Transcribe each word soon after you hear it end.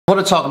I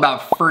want to talk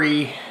about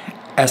free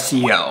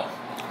SEO.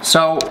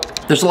 So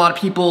there's a lot of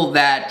people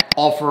that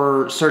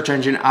offer search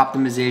engine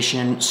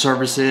optimization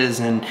services,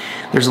 and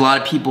there's a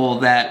lot of people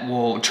that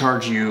will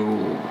charge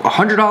you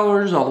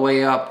 $100 all the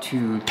way up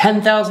to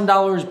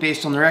 $10,000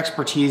 based on their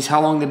expertise,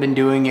 how long they've been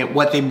doing it,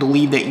 what they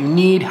believe that you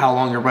need, how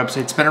long your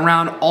website's been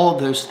around, all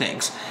of those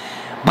things.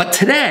 But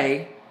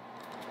today,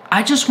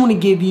 I just want to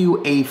give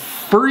you a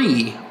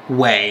free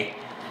way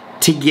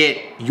to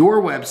get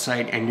your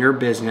website and your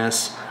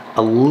business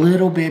a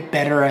little bit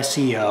better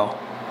SEO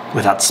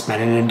without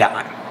spending a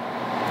dime.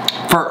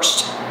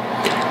 First,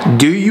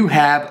 do you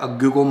have a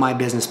Google My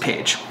Business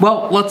page?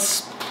 Well,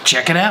 let's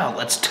check it out.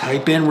 Let's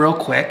type in real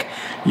quick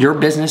your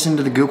business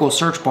into the Google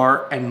search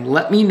bar and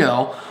let me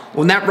know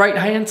on that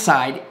right-hand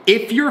side,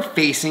 if you're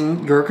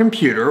facing your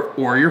computer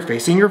or you're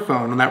facing your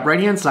phone, on that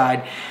right-hand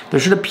side, there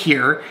should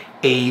appear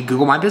a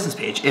Google My Business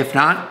page. If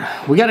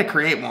not, we gotta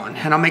create one,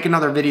 and I'll make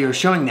another video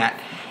showing that.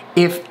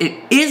 If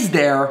it is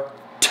there,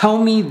 tell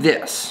me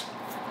this.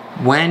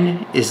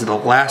 When is the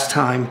last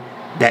time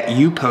that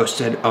you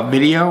posted a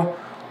video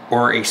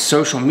or a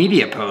social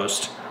media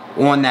post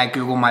on that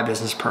Google My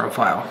Business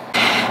profile?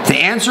 If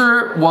the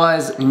answer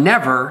was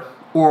never,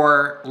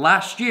 or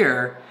last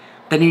year,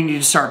 then you need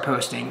to start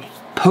posting.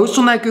 Post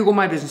on that Google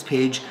My Business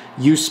page,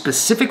 use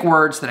specific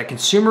words that a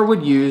consumer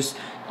would use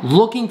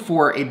looking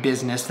for a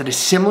business that is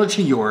similar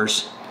to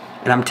yours,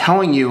 and I'm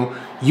telling you,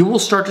 you will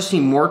start to see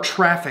more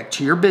traffic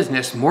to your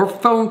business, more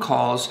phone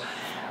calls,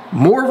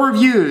 more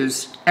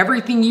reviews,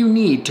 everything you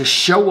need to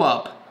show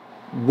up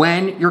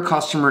when your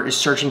customer is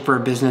searching for a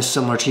business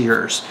similar to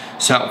yours.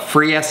 So,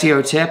 free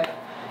SEO tip,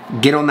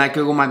 get on that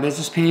Google My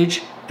Business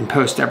page and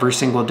post every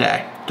single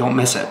day. Don't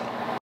miss it.